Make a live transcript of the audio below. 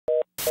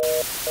For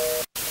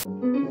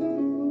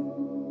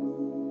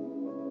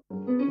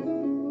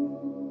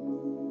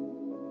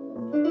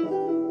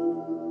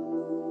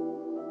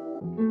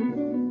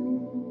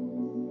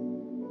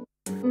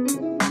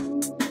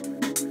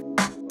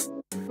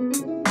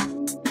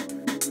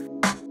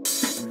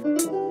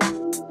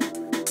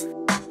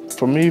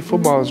me,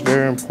 football is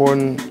very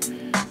important.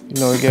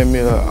 You know, it gave me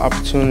the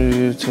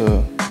opportunity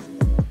to,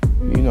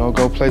 you know,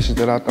 go places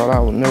that I thought I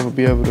would never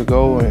be able to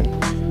go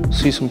and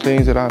see some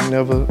things that I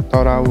never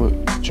thought I would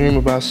dream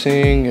about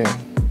seeing,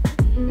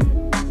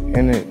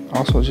 and it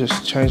also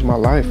just changed my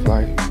life,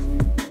 like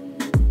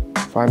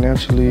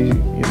financially,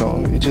 you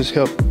know, it just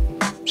helped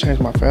change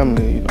my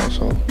family, you know,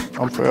 so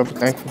I'm forever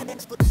thankful.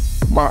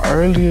 My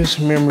earliest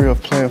memory of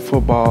playing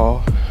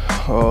football,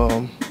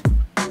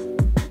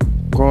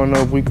 growing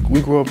up, we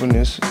grew up in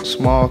this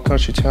small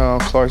country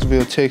town,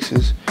 Clarksville,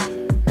 Texas,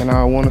 and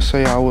I want to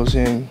say I was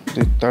in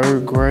the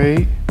 3rd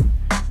grade,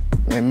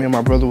 and me and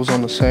my brother was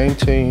on the same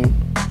team,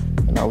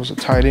 and I was a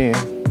tight end,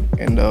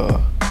 and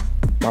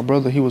my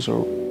brother, I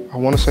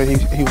want to say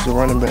he was a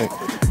running back,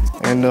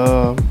 and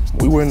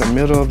we were in the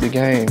middle of the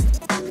game,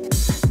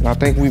 and I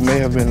think we may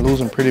have been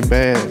losing pretty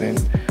bad, and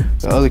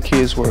the other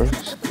kids we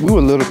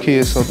were little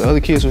kids, so the other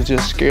kids were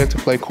just scared to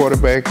play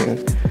quarterback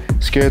and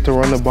scared to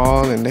run the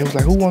ball, and they was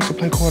like, who wants to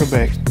play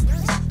quarterback?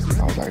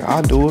 I was like,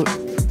 I'll do it.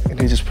 And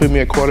they just put me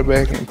at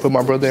quarterback and put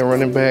my brother at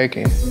running back,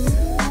 and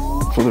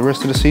for the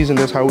rest of the season,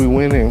 that's how we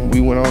went, and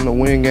we went on to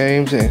win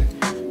games, and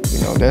you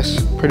know,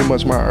 that's pretty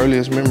much my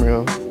earliest memory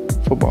of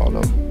football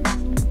though.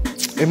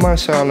 It might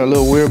sound a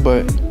little weird,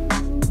 but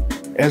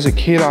as a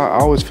kid, I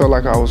always felt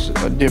like I was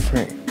a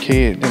different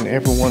kid than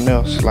everyone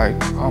else. Like,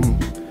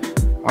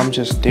 I'm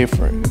just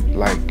different.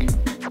 Like,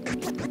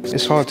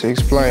 it's hard to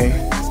explain,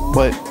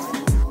 but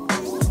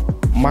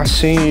my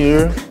senior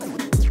year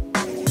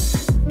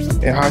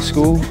in high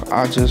school,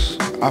 I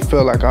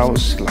felt like I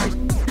was like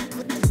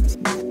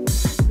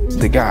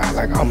the guy,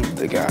 like I'm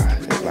the guy.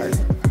 Like,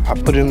 I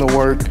put in the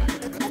work,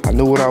 I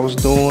knew what I was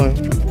doing.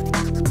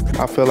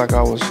 I felt like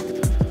I was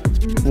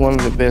one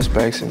of the best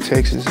backs in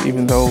Texas,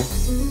 even though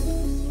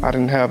I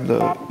didn't have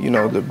the, you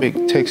know, the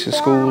big Texas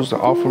schools to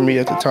offer me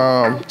at the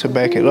time to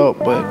back it up,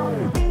 but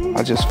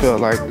I just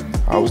felt like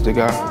I was the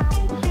guy.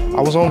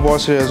 I was on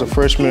varsity as a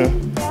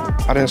freshman.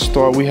 I didn't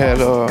start. We had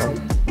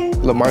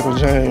Michael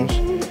James,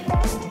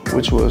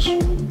 which was,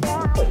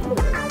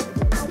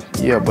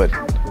 yeah, but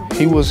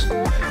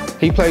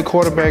he played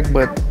quarterback,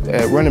 but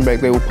at running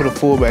back they would put a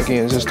fullback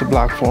in just to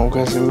block for him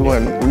because we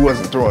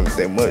wasn't throwing it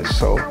that much.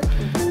 So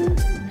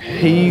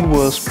he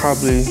was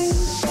probably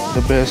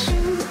the best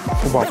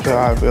football player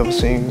I've ever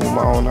seen with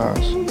my own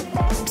eyes.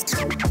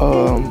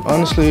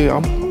 Honestly,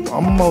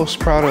 I'm most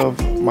proud of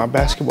my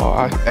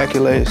basketball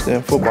accolades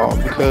than football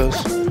because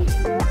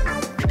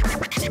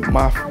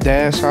my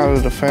dad's side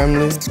of the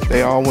family,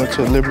 they all went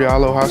to Liberty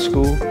Alo High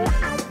School,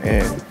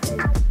 and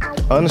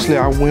honestly,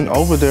 I went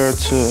over there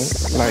to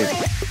like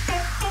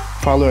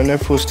follow in their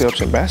footsteps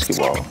in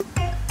basketball.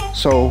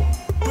 So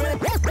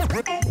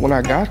when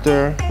I got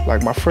there,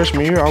 like my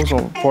freshman year, I was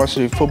on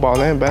varsity football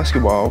and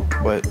basketball,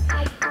 but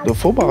the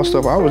football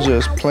stuff I was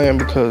just playing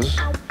because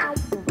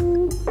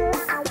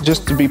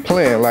just to be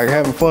playing, like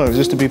having fun,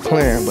 just to be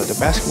playing. But the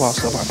basketball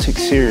stuff I took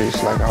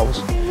serious, like I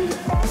was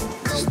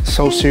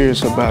so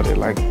serious about it.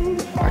 Like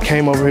I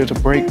came over here to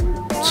break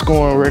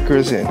scoring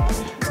records, and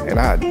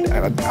I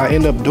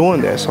ended up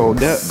doing that. So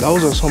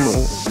those are some of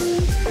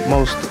the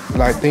most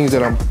like things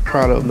that I'm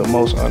proud of the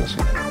most,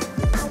 honestly.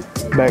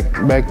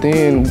 Back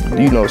then,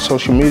 you know,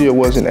 social media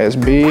wasn't as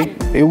big.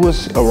 It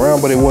was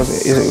around, but it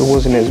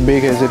wasn't as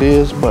big as it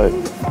is. But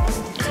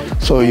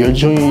so your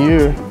junior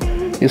year,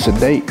 it's a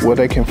date where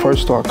they can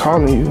first start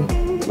calling you,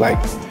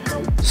 like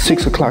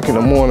 6 o'clock in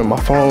the morning. My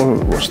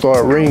phone will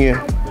start ringing.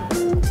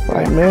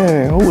 Like,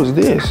 man, who was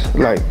this?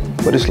 Like,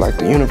 but it's like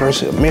the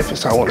University of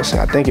Memphis, I want to say.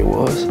 I think it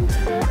was.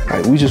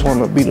 Like, we just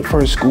want to be the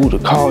first school to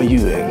call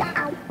you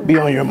and be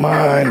on your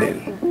mind.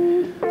 And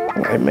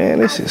I'm like, man,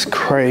 this is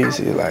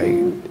crazy. Like,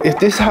 if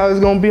this is how it's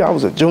gonna be, I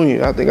was a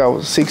junior. I think I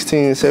was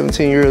 16,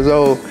 17 years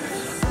old.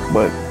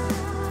 But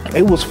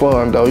it was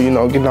fun though, you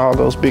know, getting all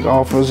those big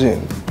offers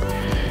and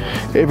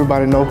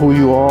everybody know who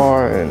you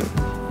are, and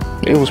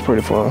it was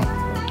pretty fun.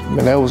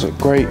 Man, that was a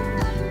great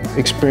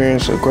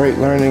experience, a great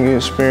learning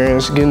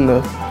experience, getting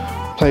to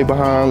play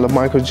behind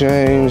Michael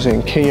James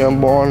and Kenyon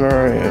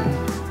Barner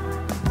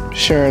and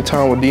sharing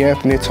time with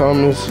DeAnthony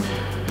Thomas.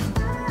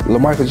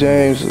 Michael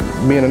James,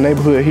 being a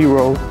neighborhood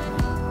hero,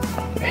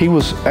 he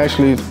was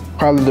actually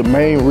probably the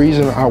main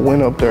reason I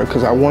went up there,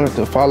 because I wanted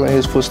to follow in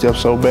his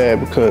footsteps so bad,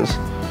 because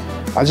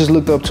I just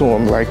looked up to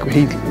him. Like,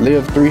 he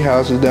lived 3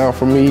 houses down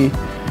from me,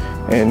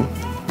 and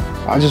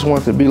I just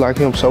wanted to be like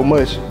him so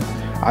much.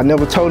 I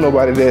never told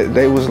nobody that.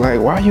 They was like,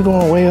 why are you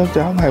going way up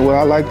there? I'm like, well,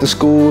 I like the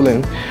school,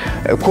 and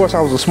of course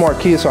I was a smart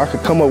kid, so I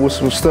could come up with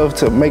some stuff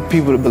to make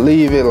people to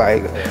believe it.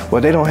 Like,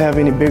 well, they don't have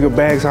any bigger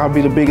bags, I'll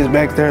be the biggest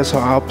back there, so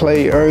I'll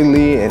play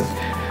early.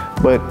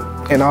 But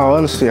in all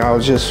honesty, I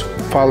was just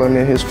following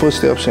in his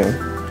footsteps and,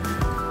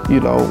 you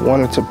know,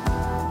 wanted to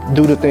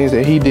do the things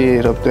that he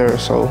did up there.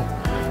 So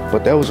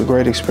But that was a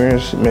great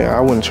experience, man.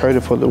 I wouldn't trade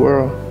it for the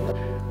world.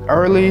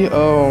 Early,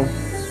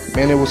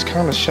 man, it was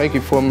kind of shaky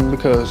for me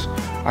because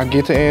I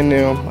get to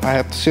A&M, I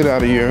have to sit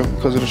out a year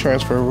because of the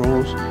transfer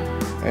rules.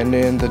 And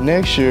then the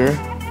next year,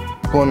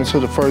 going into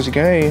the first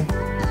game,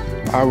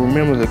 I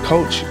remember the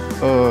coach,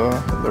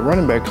 the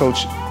running back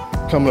coach,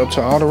 coming up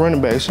to all the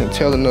running backs and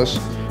telling us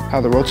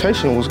how the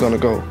rotation was gonna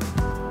go.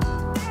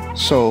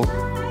 So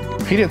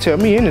he didn't tell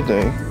me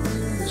anything.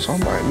 So I'm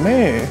like,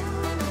 man.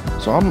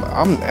 So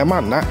am I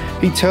not?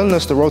 He telling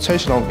us the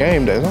rotation on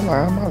game days. I'm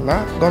like, am I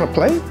not gonna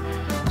play?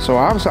 So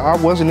obviously I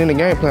wasn't in the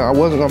game plan. I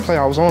wasn't gonna play.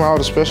 I was on all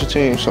the special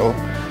teams.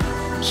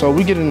 So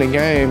we get in the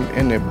game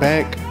and the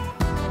back,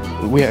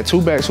 we had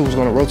two backs who was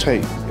gonna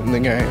rotate in the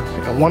game.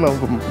 And one of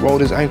them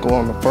rolled his ankle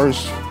on the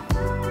first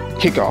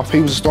kickoff. He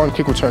was a starting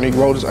kick returner, he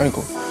rolled his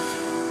ankle.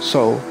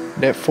 So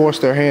that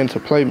forced their hand to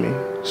play me.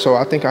 So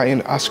I think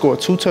I scored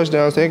 2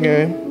 touchdowns that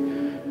game.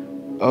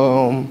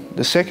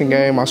 The second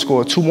game, I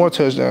scored 2 more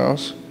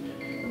touchdowns.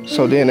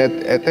 So then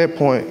at that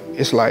point,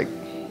 it's like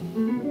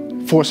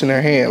forcing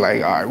their hand,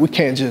 like, all right, we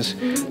can't just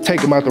take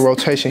him out the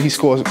rotation. He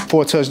scores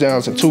 4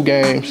 touchdowns in 2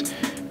 games.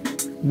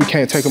 We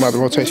can't take him out the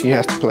rotation, he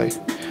has to play.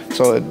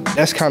 So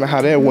that's kind of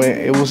how that went.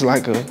 It was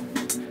like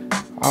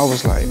I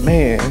was like,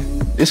 man,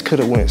 this could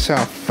have went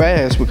south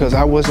fast because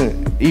I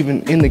wasn't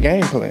even in the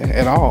game plan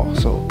at all.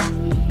 So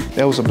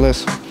that was a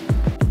blessing.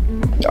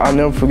 I'll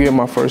never forget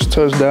my first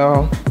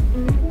touchdown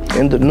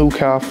in the new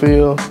Kyle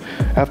Field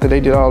after they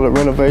did all the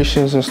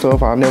renovations and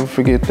stuff. I'll never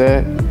forget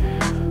that.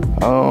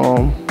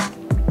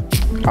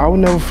 I would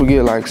never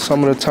forget like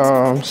some of the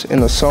times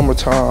in the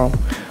summertime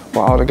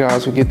where all the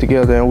guys would get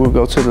together and we'd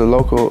go to the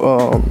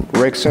local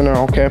rec center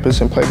on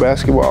campus and play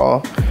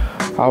basketball.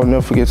 I would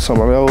never forget some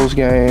of those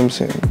games.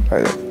 And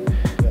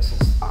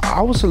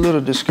I was a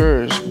little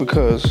discouraged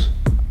because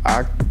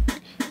I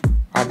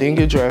didn't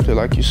get drafted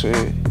like you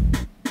said.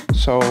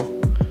 So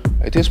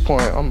at this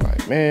point, I'm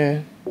like,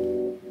 man,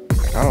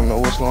 I don't know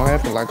what's gonna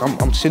happen. Like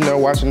I'm sitting there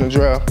watching the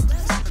draft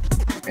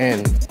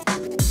and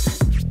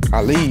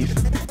I leave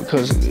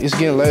because it's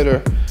getting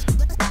later.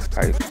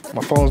 Like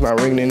my phone's not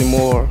ringing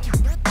anymore.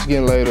 It's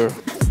getting later.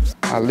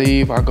 I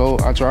leave, I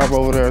drive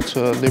over there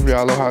to Liberty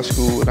Isle High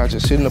School and I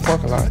just sit in the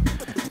parking lot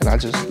and I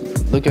just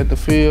look at the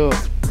field,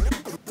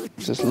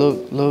 just look.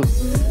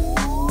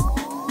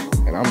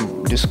 And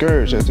I'm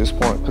discouraged at this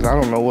point because I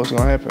don't know what's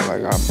gonna happen.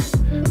 Like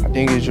I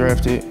didn't get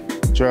drafted,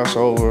 draft's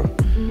over.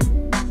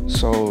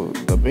 So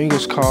the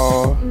Bengals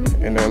call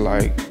and they're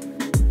like,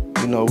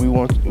 you know, we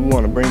want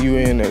to bring you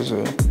in as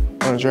a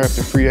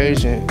undrafted free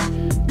agent,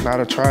 not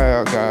a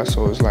tryout guy.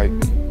 So it's like,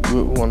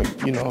 we want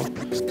to, you know,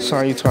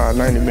 sign you to our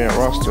 90-man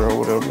roster or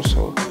whatever.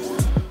 So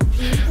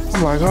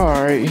I'm like,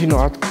 all right, you know,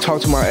 I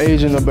talked to my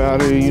agent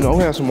about it. You know,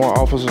 we had some more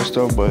offers and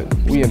stuff, but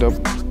we end up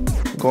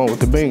going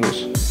with the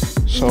Bengals.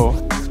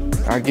 So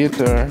I get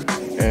there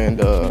and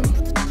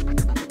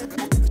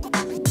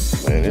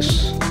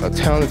it's a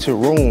talented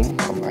room.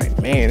 I'm like,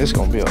 man, it's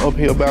gonna be an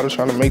uphill battle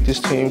trying to make this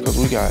team because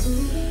we got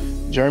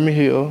Jeremy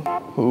Hill,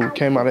 who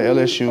came out of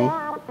LSU,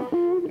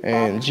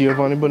 and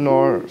Giovanni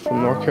Bernard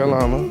from North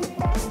Carolina,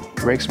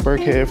 Rex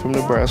Burkhead from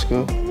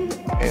Nebraska,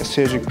 and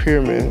Cedric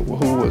Pierman,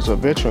 who was a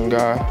veteran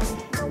guy,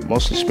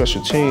 mostly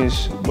special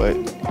teams, but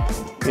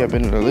he had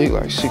been in the league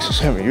like 6 or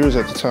 7 years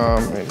at the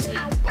time, and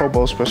Pro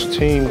Bowl special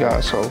team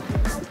guy. So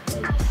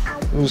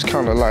it was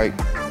kind of like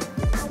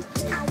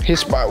his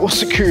spot was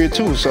secure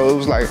too. So it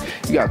was like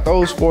you got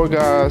those 4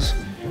 guys,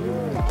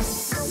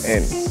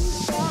 and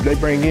they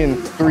bring in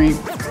 3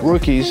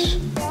 rookies.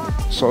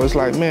 So it's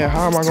like, man,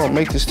 how am I gonna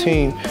make this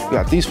team? We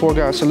got these 4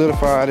 guys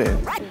solidified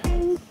and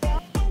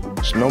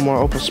there's no more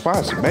open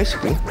spots,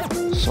 basically.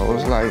 So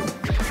it's like,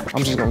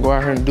 I'm just gonna go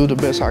out here and do the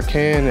best I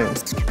can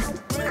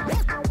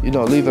and, you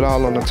know, leave it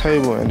all on the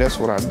table, and that's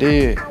what I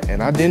did.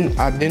 And I didn't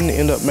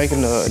end up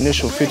making the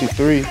initial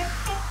 53.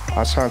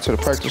 I signed to the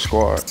practice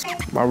squad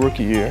my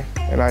rookie year,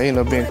 and I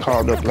ended up being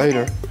called up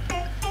later.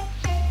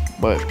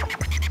 But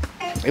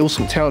it was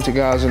some talented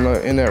guys in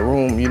that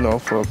room, you know.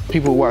 For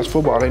people who watch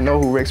football, they know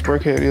who Rex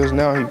Burkhead is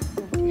now.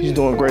 He's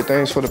doing great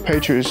things for the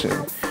Patriots,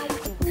 and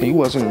he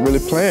wasn't really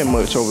playing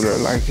much over there.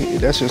 Like,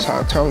 that's just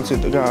how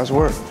talented the guys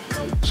were.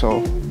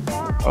 So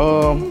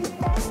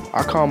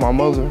I called my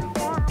mother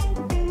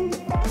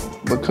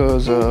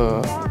because we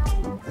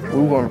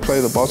were going to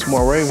play the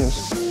Baltimore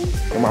Ravens,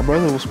 and my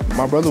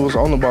brother was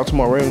on the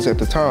Baltimore Ravens at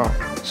the time.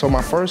 So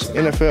my first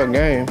NFL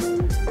game,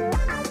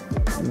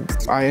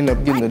 I ended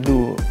up getting to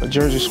do a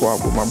jersey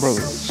swap with my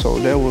brother. So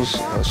that was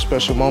a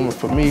special moment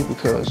for me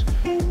because,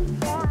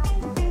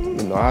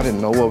 you know, I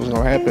didn't know what was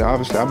gonna happen.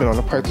 Obviously, I've been on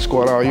the practice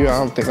squad all year. I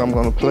don't think I'm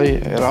gonna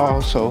play at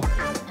all. So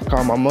I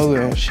called my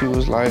mother and she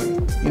was like,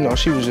 you know,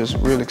 she was just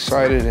real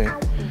excited,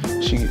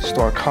 and she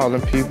started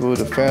calling people,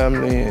 the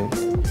family, and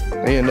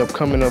they ended up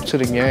coming up to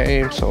the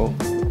game. So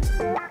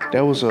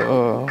that was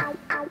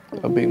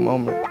a big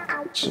moment.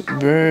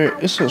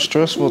 It's a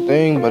stressful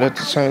thing, but at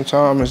the same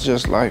time, it's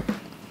just like,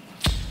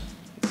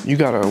 you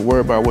gotta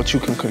worry about what you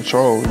can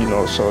control, you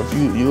know. So if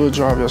you'll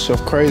drive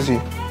yourself crazy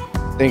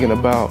thinking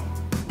about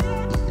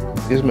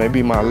this may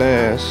be my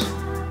last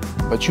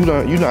but you're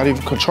not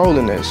even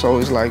controlling that. So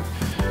it's like,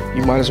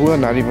 you might as well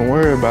not even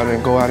worry about it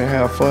and go out and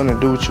have fun and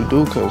do what you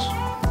do, because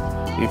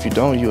if you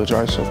don't, you'll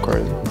drive yourself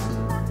crazy.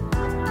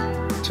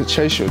 To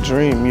chase your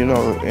dream, you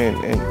know,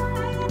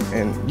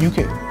 and you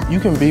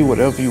can be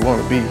whatever you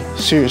want to be,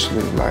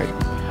 seriously. Like,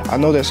 I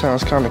know that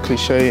sounds kind of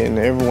cliche and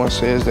everyone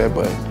says that,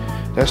 but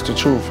that's the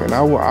truth. And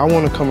I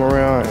want to come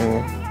around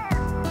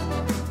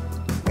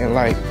and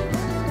like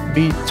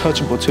be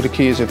touchable to the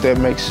kids, if that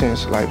makes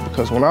sense. Like,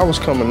 because when I was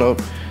coming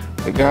up,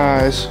 the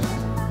guys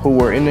who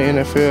were in the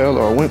NFL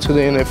or went to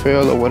the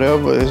NFL or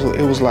whatever,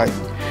 it was like,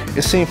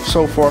 it seemed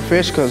so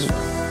far-fetched because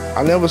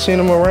I never seen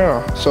them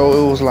around.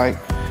 So it was like,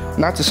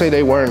 not to say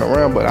they weren't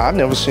around, but I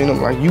never seen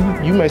them. Like,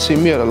 you may see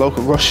me at a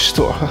local grocery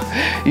store.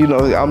 You know,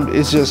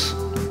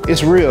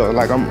 it's real.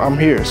 Like, I'm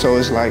here. So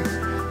it's like,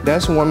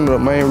 that's one of the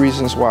main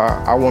reasons why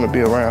I want to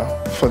be around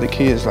for the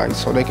kids, like,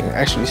 so they can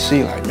actually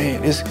see, like,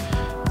 man,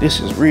 this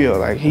is real.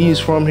 Like, he's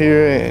from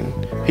here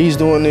and he's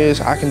doing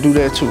this, I can do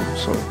that too.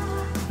 So,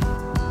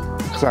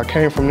 because I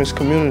came from this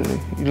community,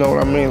 you know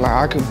what I mean? Like,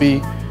 I could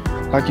be,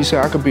 like you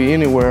said, I could be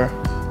anywhere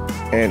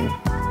and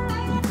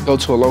go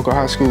to a local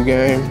high school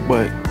game,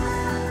 but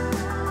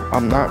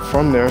I'm not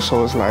from there,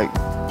 so it's like,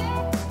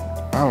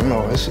 I don't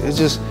know, it's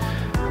just,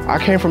 I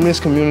came from this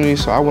community,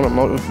 so I want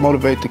to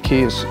motivate the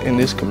kids in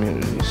this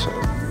community. So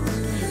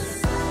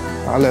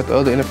I let the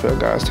other NFL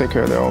guys take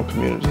care of their own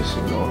communities,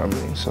 you know what I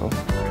mean? So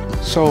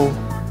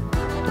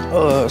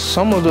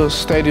some of the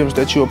stadiums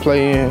that you'll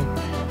play in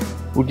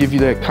will give you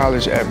that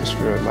college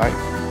atmosphere. Like,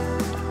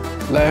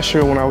 last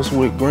year when I was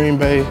with Green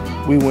Bay,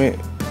 we went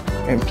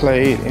and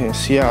played in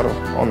Seattle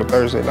on a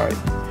Thursday night.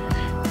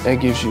 That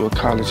gives you a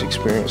college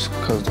experience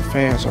because the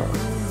fans are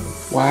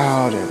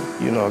wild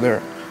and, you know,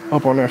 they're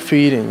up on their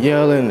feet and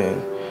yelling,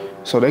 and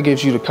so that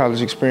gives you the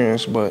college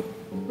experience. But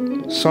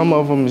some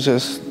of them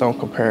just don't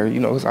compare, you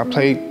know, because I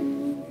played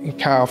in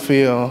Kyle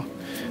Field,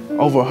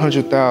 over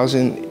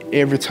 100,000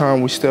 every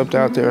time we stepped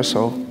out there,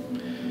 so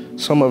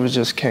some of it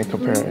just can't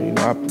compare. You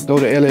know, I go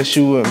to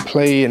LSU and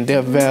play in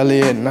Death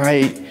Valley at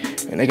night,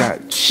 and they got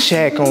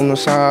Shaq on the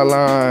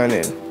sideline,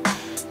 and,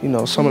 you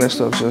know, some of that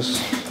stuff just,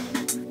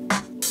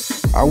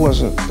 I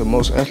wasn't the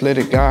most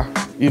athletic guy,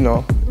 you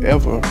know,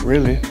 ever,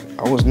 really.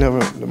 I was never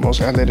the most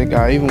athletic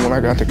guy. Even when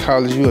I got to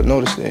college, you would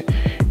notice that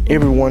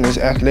everyone is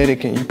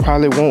athletic and you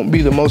probably won't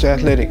be the most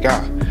athletic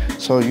guy.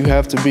 So you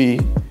have to be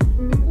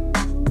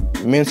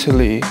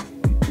mentally,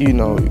 you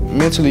know,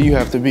 you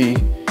have to be,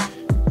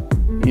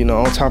 you know,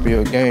 on top of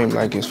your game,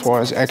 like as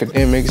far as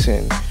academics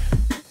and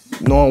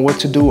knowing what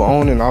to do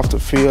on and off the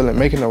field and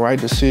making the right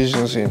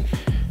decisions, and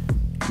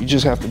you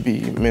just have to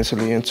be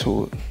mentally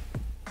into it.